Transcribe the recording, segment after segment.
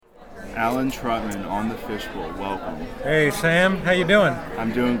Alan Trautman on the Fishbowl. Welcome. Hey Sam, how you doing?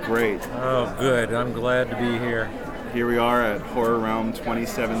 I'm doing great. Oh, good. I'm glad to be here. Here we are at Horror Realm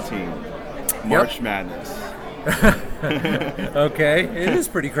 2017, March Madness. Okay, it is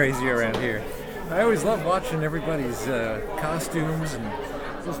pretty crazy around here. I always love watching everybody's costumes, and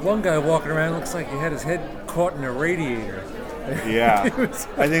there's one guy walking around looks like he had his head caught in a radiator. Yeah,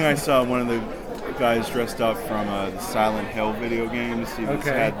 I think I saw one of the guys dressed up from the Silent Hill video games. He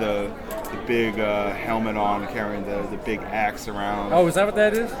had the big helmet on, carrying the big axe around. Oh, is that what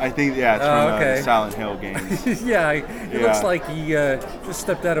that is? I think, yeah, it's from the Silent Hill games. Yeah, it looks like he just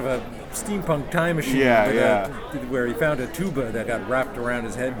stepped out of a steampunk time machine. Where he found a tuba that got wrapped around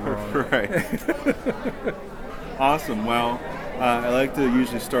his head wrong. Right. Awesome. Well, I like to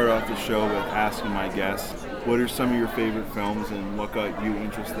usually start off the show with asking my guests, what are some of your favorite films and what got you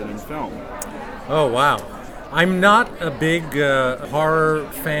interested in film? Oh, wow. I'm not a big horror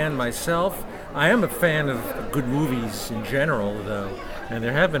fan myself. I am a fan of good movies in general, though, and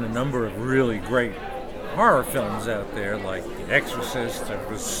there have been a number of really great horror films out there, like The Exorcist. It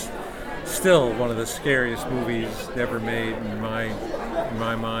was still one of the scariest movies ever made in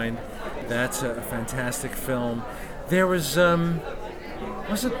my mind. That's a fantastic film. There was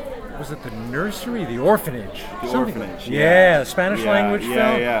was it The Nursery? The Orphanage? Orphanage, yeah. Spanish language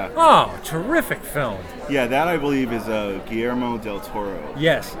film? Yeah. Oh, terrific film. Yeah, that I believe is Guillermo del Toro.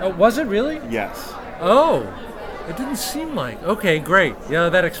 Yes. Oh, was it really? Yes. Oh, it didn't seem like. Okay, great. Yeah,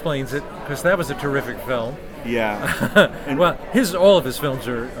 that explains it, because that was a terrific film. Yeah. And well, all of his films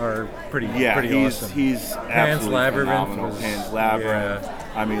are pretty awesome. He's Pan's absolutely phenomenal. Pan's Labyrinth. Yeah.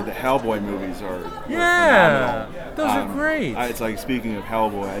 I mean, the Hellboy movies are phenomenal. Those are great. It's like, speaking of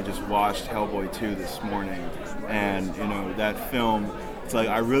Hellboy, I just watched Hellboy 2 this morning, and that film. It's like,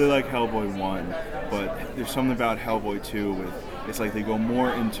 I really like Hellboy 1, but there's something about Hellboy 2 it's like they go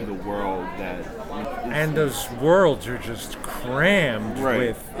more into the world and those worlds are just crammed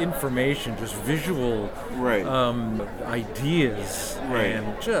with information, just visual ideas,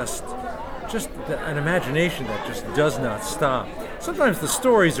 and just an imagination that just does not stop. Sometimes the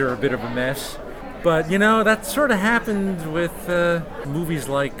stories are a bit of a mess, but that sort of happened with movies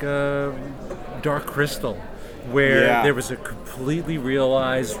like Dark Crystal, where there was a completely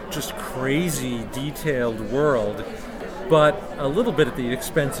realized, just crazy detailed world, but a little bit at the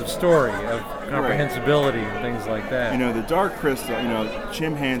expense of story, of comprehensibility and things like that. The Dark Crystal,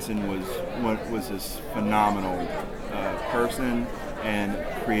 Jim Henson was this phenomenal person and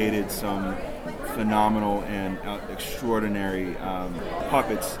created some phenomenal and extraordinary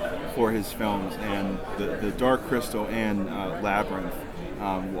puppets for his films. And the Dark Crystal and Labyrinth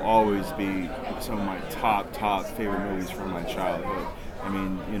will always be some of my top favorite movies from my childhood. I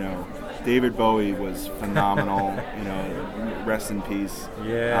mean, David Bowie was phenomenal, rest in peace.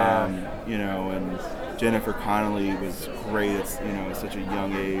 Yeah. And Jennifer Connelly was great at, such a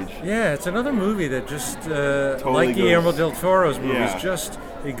young age. Yeah, it's another movie that just, totally like Guillermo del Toro's movies, just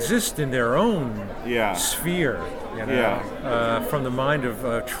exist in their own sphere, from the mind of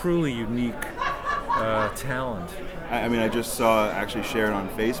a truly unique talent. I mean, I just actually shared on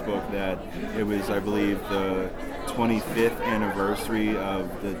Facebook that it was, I believe, the 25th anniversary of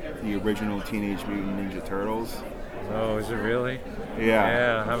the original Teenage Mutant Ninja Turtles. Oh, is it really? Yeah.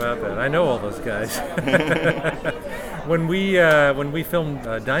 Yeah, how about that? I know all those guys. When we filmed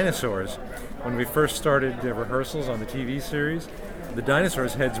Dinosaurs, when we first started rehearsals on the TV series, the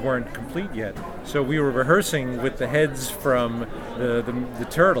dinosaurs' heads weren't complete yet, so we were rehearsing with the heads from the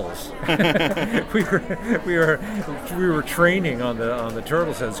turtles. we were training on the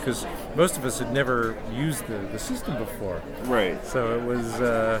turtles' heads, because most of us had never used the system before. Right. So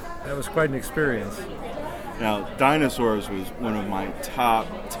that was quite an experience. Now, Dinosaurs was one of my top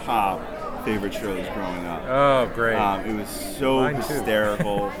favorite shows growing up. Oh, great! It was so Mine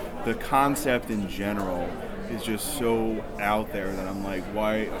hysterical. The concept in general is just so out there that I'm like,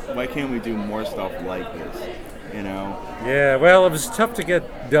 why can't we do more stuff like this? Yeah, well, it was tough to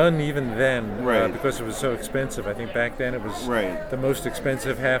get done even then, because it was so expensive. I think back then it was the most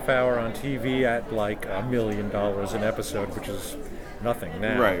expensive half hour on TV at like $1 million an episode, which is nothing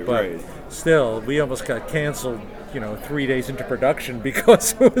now. But still, we almost got canceled, 3 days into production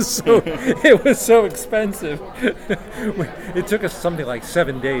because it was so expensive. It took us something like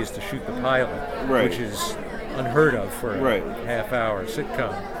 7 days to shoot the pilot, which is unheard of for a half-hour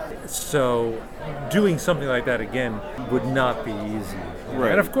sitcom. So doing something like that again would not be easy.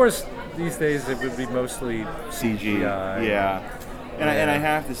 And of course, these days it would be mostly CGI. Yeah. And I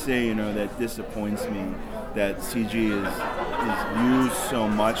have to say, that disappoints me that CG is used so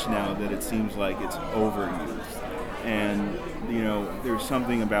much now that it seems like it's overused. and there's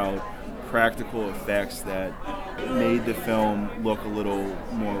something about practical effects that made the film look a little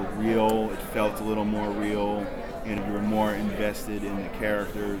more real. It felt a little more real, and you were more invested in the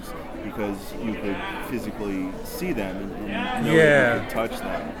characters because you could physically see them and know that you could touch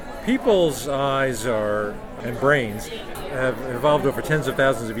them. People's eyes and brains have evolved over tens of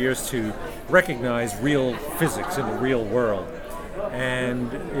thousands of years to recognize real physics in the real world.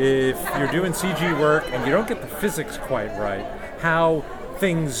 And if you're doing CG work and you don't get the physics quite right, how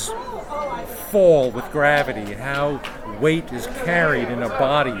things fall with gravity, how weight is carried in a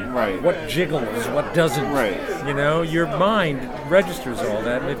body, what jiggles, what doesn't. Your mind registers all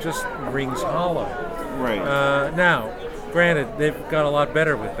that, and it just rings hollow. Now, granted, they've got a lot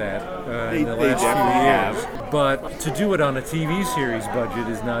better with that in the last few years, but to do it on a TV series budget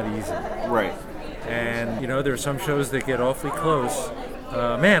is not easy. And there are some shows that get awfully close.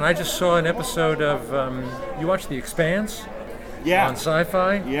 Man, I just saw an episode of you watch The Expanse? On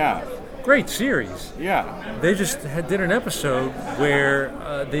Sci-Fi? Great series. They just did an episode where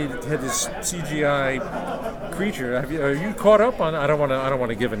they had this CGI creature. Are you caught up on? I don't want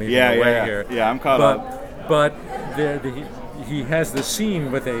to give anything away here. I'm caught up. But he has the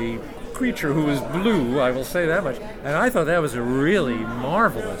scene with a creature who is blue. I will say that much. And I thought that was a really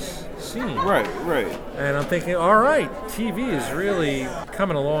marvelous scene. And I'm thinking, all right, TV is really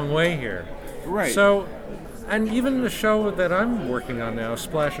coming a long way here. So. And even the show that I'm working on now,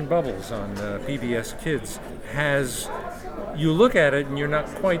 Splash and Bubbles on PBS Kids, you look at it and you're not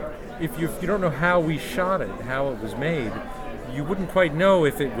quite, if you don't know how we shot it, how it was made, you wouldn't quite know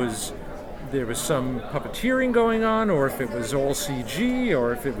if there was some puppeteering going on, or if it was all CG,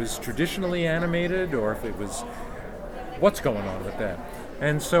 or if it was traditionally animated, or if it was, what's going on with that.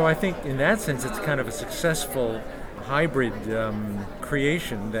 And so I think in that sense it's kind of a successful hybrid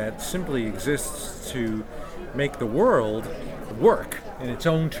creation that simply exists to make the world work in its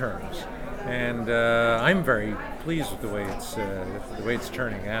own terms, and I'm very pleased with the way it's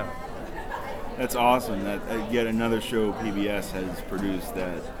turning out. That's awesome. That yet another show PBS has produced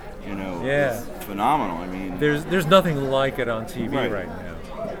that is phenomenal. I mean, there's nothing like it on TV right now.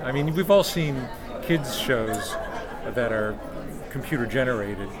 I mean, we've all seen kids shows that are computer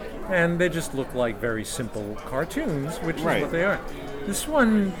generated, and they just look like very simple cartoons, which is what they are. This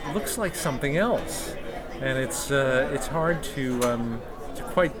one looks like something else. And it's hard to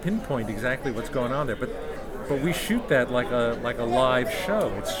quite pinpoint exactly what's going on there, but we shoot that like a live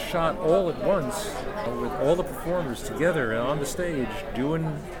show. It's shot all at once with all the performers together and on the stage doing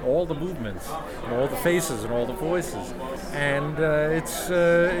all the movements and all the faces and all the voices, and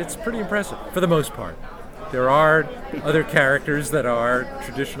it's pretty impressive for the most part. There are other characters that are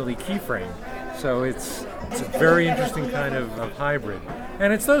traditionally keyframed, so it's a very interesting kind of hybrid.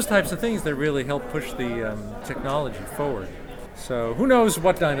 And it's those types of things that really help push the technology forward. So who knows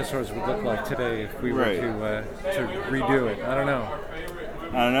what Dinosaurs would look like today if we were to redo it. I don't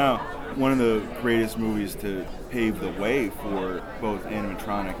know. One of the greatest movies to pave the way for both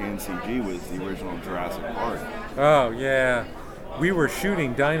animatronic and CG was the original Jurassic Park. Oh, yeah. We were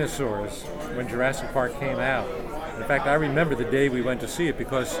shooting Dinosaurs when Jurassic Park came out. In fact, I remember the day we went to see it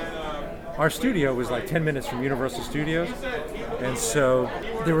because our studio was like 10 minutes from Universal Studios, and so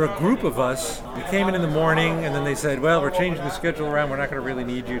there were a group of us. We came in the morning, and then they said, well, we're changing the schedule around. We're not going to really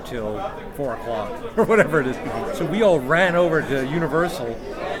need you till 4 o'clock, or whatever it is. So we all ran over to Universal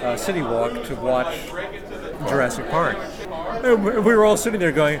City Walk to watch Jurassic Park. And we were all sitting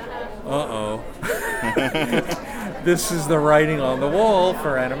there going, uh-oh. This is the writing on the wall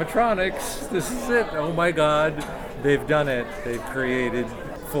for animatronics. This is it. Oh, my God. They've done it. They've created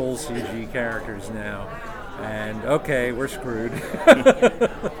full CG characters now, and okay, we're screwed.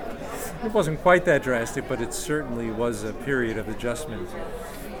 It wasn't quite that drastic, but it certainly was a period of adjustment.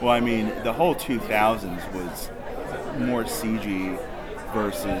 Well, I mean, the whole 2000s was more CG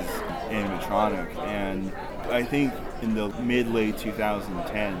versus animatronic, and I think in the mid-late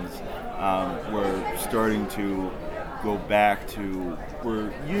 2010s, we're starting to go back to,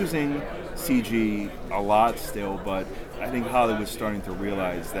 we're using CG a lot still, but I think Hollywood's starting to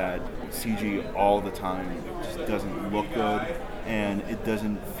realize that CG all the time just doesn't look good and it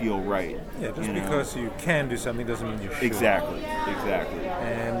doesn't feel right. Yeah, just because you can do something doesn't mean you should. Exactly.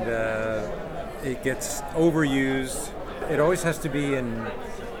 And it gets overused. It always has to be in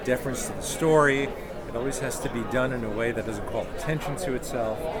deference to the story. It always has to be done in a way that doesn't call attention to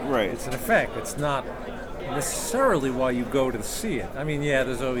itself. Right. It's an effect. It's not necessarily why you go to see it. I mean, yeah,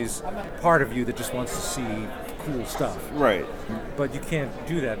 there's always part of you that just wants to see cool stuff. Right. But you can't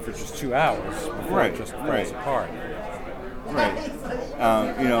do that for just 2 hours before it just falls apart. Right.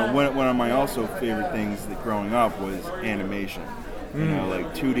 One of my also favorite things that growing up was animation.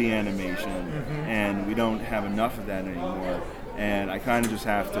 Like 2D animation, and we don't have enough of that anymore. And I kind of just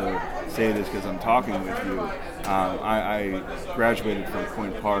have to say this because I'm talking with you. I graduated from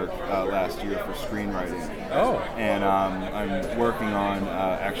Point Park last year for screenwriting. Oh. And I'm working on,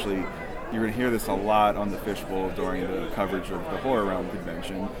 actually, you're going to hear this a lot on the Fisch Bowl during the coverage of the Horror Realm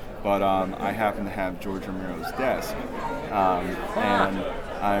convention, but I happen to have George Romero's desk. And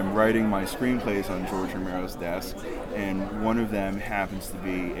I'm writing my screenplays on George Romero's desk, and one of them happens to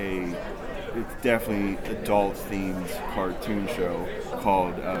be it's definitely adult-themed cartoon show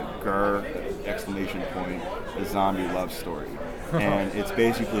called Grr! A Zombie Love Story. And it's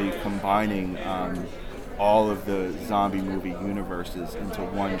basically combining all of the zombie movie universes into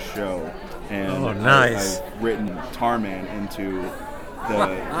one show. And nice. I've written Tarman into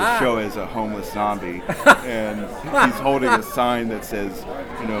the show as a homeless zombie, and he's holding a sign that says,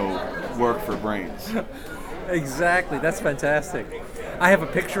 work for brains. Exactly, that's fantastic. I have a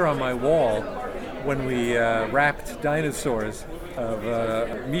picture on my wall when we wrapped Dinosaurs of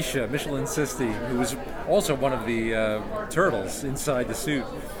Michelin Sisti, who was also one of the turtles inside the suit.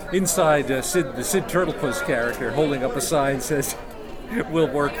 Inside the Sid Turtlepuss character holding up a sign says, "We'll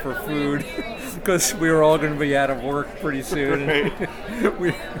work for food," because we were all going to be out of work pretty soon. Right.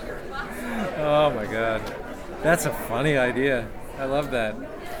 Oh my God, that's a funny idea. I love that.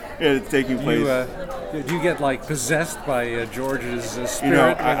 Yeah, it's taking place. Do you get possessed by George's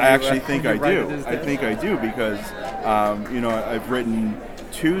spirit? I actually think I do. I think I do because I've written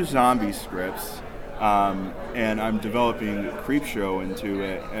 2 zombie scripts, and I'm developing Creepshow into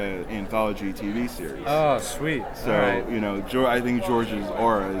an anthology TV series. Oh, sweet! So I think George's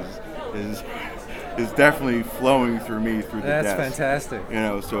aura is definitely flowing through me through the desk. That's fantastic.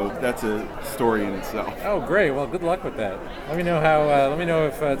 So that's a story in itself. Oh, great! Well, good luck with that. Let me know how. Let me know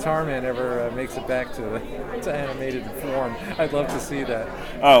if Tarman ever makes it back to animated form. I'd love to see that.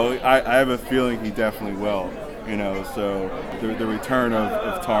 Oh, I have a feeling he definitely will. So the return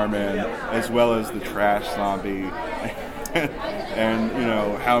of Tarman, as well as the trash zombie, and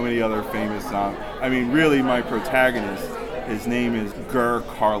how many other famous zombies. I mean, really, my protagonist, his name is Gur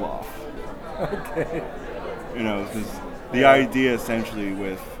Karloff. Okay. Because the idea essentially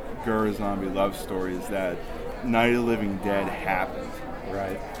with Gur Zombie Love Story is that Night of the Living Dead happened.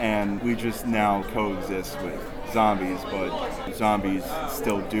 Right. And we just now coexist with zombies, but zombies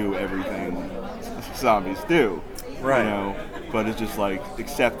still do everything zombies do. Right. But it's just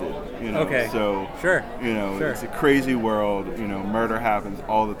accepted. Okay. So sure. Sure. It's a crazy world. Murder happens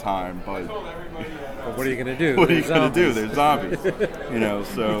all the time, but what are you going to do? What are you going to do? There's zombies.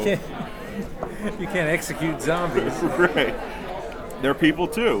 So you can't execute zombies. Right. They're people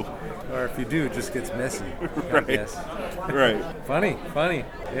too. Or if you do, it just gets messy. Right. I guess. Right. Funny.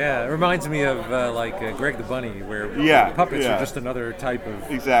 Yeah, it reminds me of Greg the Bunny, where puppets are just another type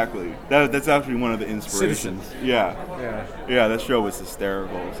of... Exactly. That's actually one of the inspirations. Citizen. Yeah. Yeah, that show was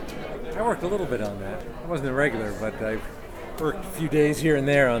hysterical. I worked a little bit on that. I wasn't a regular, but I worked a few days here and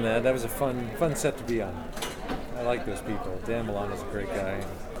there on that. That was a fun set to be on. I like those people. Dan Milano's a great guy.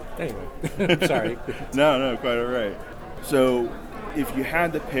 Anyway, sorry. No, quite all right. So, if you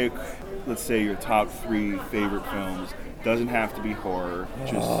had to pick, let's say, your top 3 favorite films, doesn't have to be horror,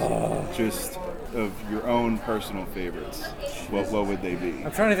 just of your own personal favorites, what would they be?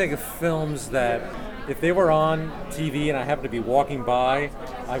 I'm trying to think of films that, if they were on TV and I happened to be walking by,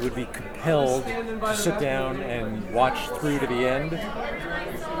 I would be compelled to sit down and watch through to the end.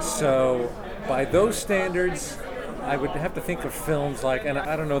 So, by those standards, I would have to think of films and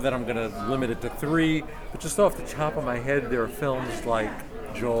I don't know that I'm going to limit it to 3, but just off the top of my head, there are films like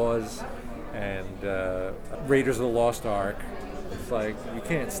Jaws and Raiders of the Lost Ark. It's you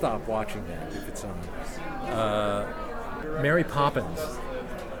can't stop watching that if it's on. Mary Poppins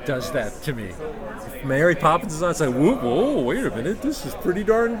does that to me. If Mary Poppins is on, it's whoa, wait a minute, this is pretty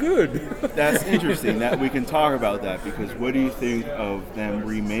darn good. That's interesting that we can talk about that, because what do you think of them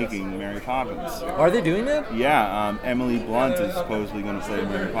remaking Mary Poppins? Are they doing that? Yeah, Emily Blunt is supposedly going to play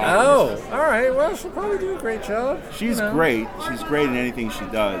Mary Poppins. Oh, all right. Well, she'll probably do a great job. She's great. She's great in anything she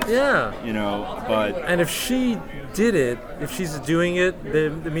does. Yeah. But... And if she did it, if she's doing it,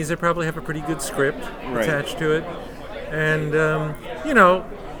 then it means they probably have a pretty good script attached to it. And,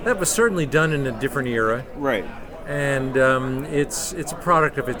 that was certainly done in a different era. Right. And it's a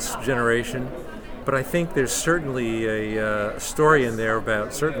product of its generation. But I think there's certainly a story in there about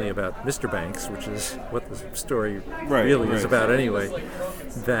Mr. Banks, which is what the story really is about anyway,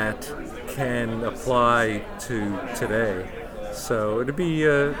 that can apply to today. So it'd be,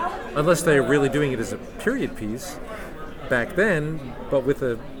 unless they're really doing it as a period piece, back then, but with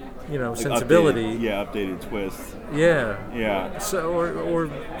a sensibility. Updated twist. Yeah. So, or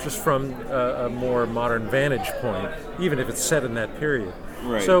just from a more modern vantage point, even if it's set in that period.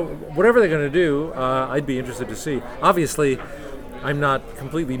 Right. So, whatever they're going to do, I'd be interested to see. Obviously, I'm not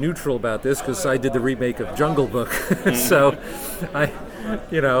completely neutral about this because I did the remake of Jungle Book. So,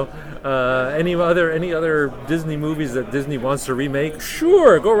 any other Disney movies that Disney wants to remake,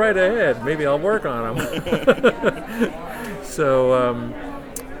 sure, go right ahead. Maybe I'll work on them. So,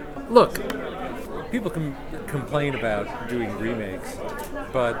 look, people can complain about doing remakes,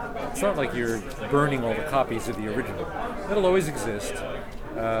 but it's not like you're burning all the copies of the original. It'll always exist.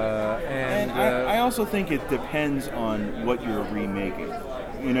 And I also think it depends on what you're remaking.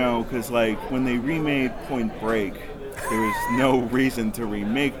 Because like when they remade Point Break, there was no reason to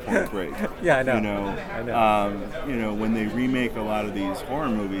remake Point Break. Yeah, I know. When they remake a lot of these horror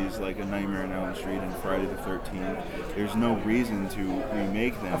movies, like A Nightmare on Elm Street and Friday the 13th, there's no reason to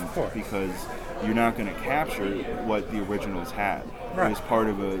remake them because you're not going to capture what the originals had. Right. It was part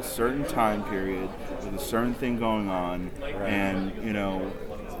of a certain time period with a certain thing going on, and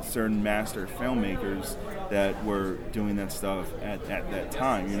certain master filmmakers that were doing that stuff at that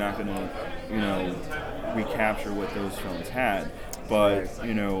time. You're not going to, recapture what those films had. But,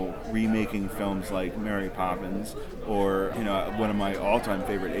 remaking films like Mary Poppins or, one of my all-time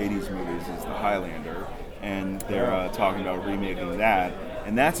favorite 80s movies is The Highlander, and they're talking about remaking that.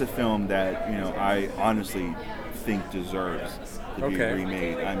 And that's a film that, I honestly think deserves to be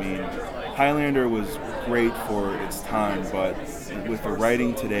remade. I mean, Highlander was great for its time, but with the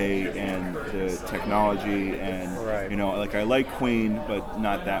writing today and the technology and, I like Queen, but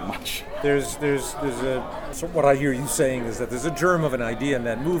not that much. So what I hear you saying is that there's a germ of an idea in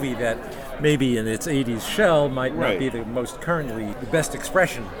that movie that maybe in its 80s shell might not be the most currently the best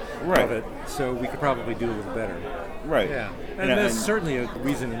expression of it, so we could probably do a little better. Right. Yeah. And there's certainly a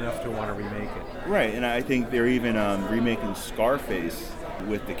reason enough to want to remake it. Right, and I think they're even remaking Scarface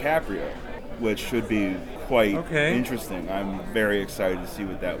with DiCaprio, which should be quite interesting. I'm very excited to see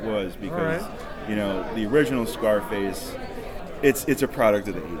what that was because, the original Scarface, it's a product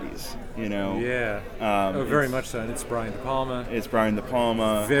of the 80s, Yeah. Very much so. And it's Brian De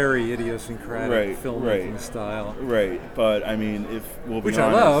Palma. Very idiosyncratic filmmaking style. Right. But, I mean, if we'll be honest... Which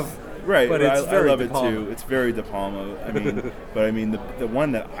I love. Right, but I love it too. It's very De Palma. I mean, the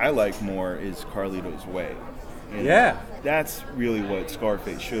one that I like more is Carlito's Way. And that's really what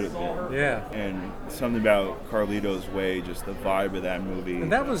Scarface should have been. Yeah. And something about Carlito's Way, just the vibe of that movie.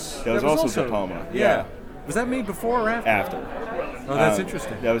 And that was also De Palma. Yeah. Was that made before or after? After. Oh, that's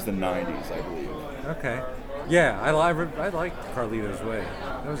interesting. That was the 90s, I believe. Okay. Yeah, I liked Carlito's Way.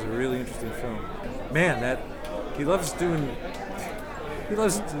 That was a really interesting film. Man, he loves doing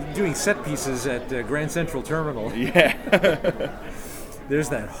set pieces at Grand Central Terminal. Yeah. There's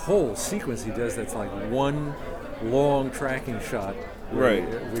that whole sequence he does that's like one long tracking shot where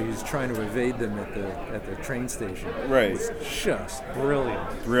he's trying to evade them at the train station. Right. It's just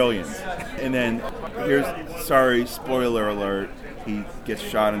brilliant. Brilliant. And then spoiler alert, he gets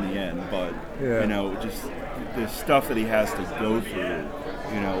shot in the end, but just the stuff that he has to go through,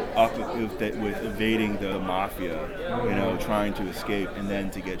 with evading the mafia, trying to escape, and then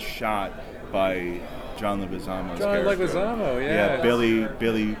to get shot by John Leguizamo's character. Yeah, Billy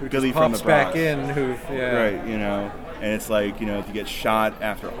from the Bronx. Back in, Right, and it's like, to get shot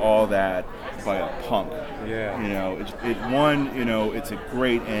after all that by a punk. Yeah. It's a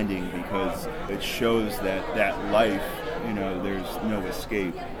great ending because it shows that life, there's no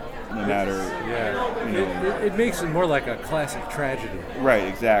escape. No matter, it makes it more like a classic tragedy. Right,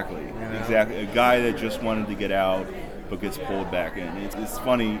 exactly. Exactly. A guy that just wanted to get out but gets pulled back in. It's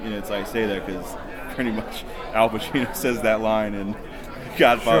funny, I say that because pretty much Al Pacino says that line in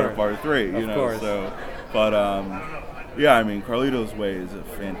Godfather Part 3, Of course. So, but Carlito's Way is a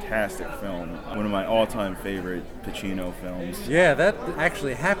fantastic film. One of my all-time favorite Pacino films. Yeah, that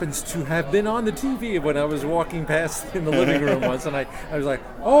actually happens to have been on the TV when I was walking past in the living room once, and I was like,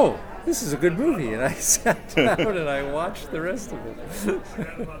 oh, this is a good movie, and I sat down and I watched the rest of it.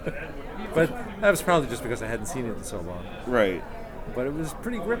 But that was probably just because I hadn't seen it in so long. Right. But it was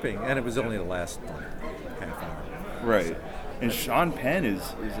pretty gripping, and it was only the last half hour. Right. So. And Sean Penn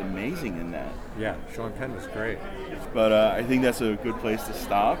is amazing in that. Yeah, Sean Penn was great. But I think that's a good place to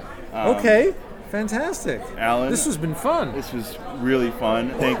stop. Okay, fantastic. Alan, this has been fun. This was really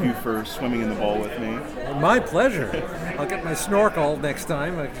fun. Thank you for swimming in the bowl with me. My pleasure. I'll get my snorkel next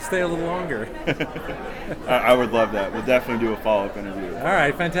time. I can stay a little longer. I would love that. We'll definitely do a follow-up interview. All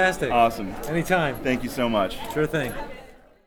right, fantastic. Awesome. Anytime. Thank you so much. Sure thing.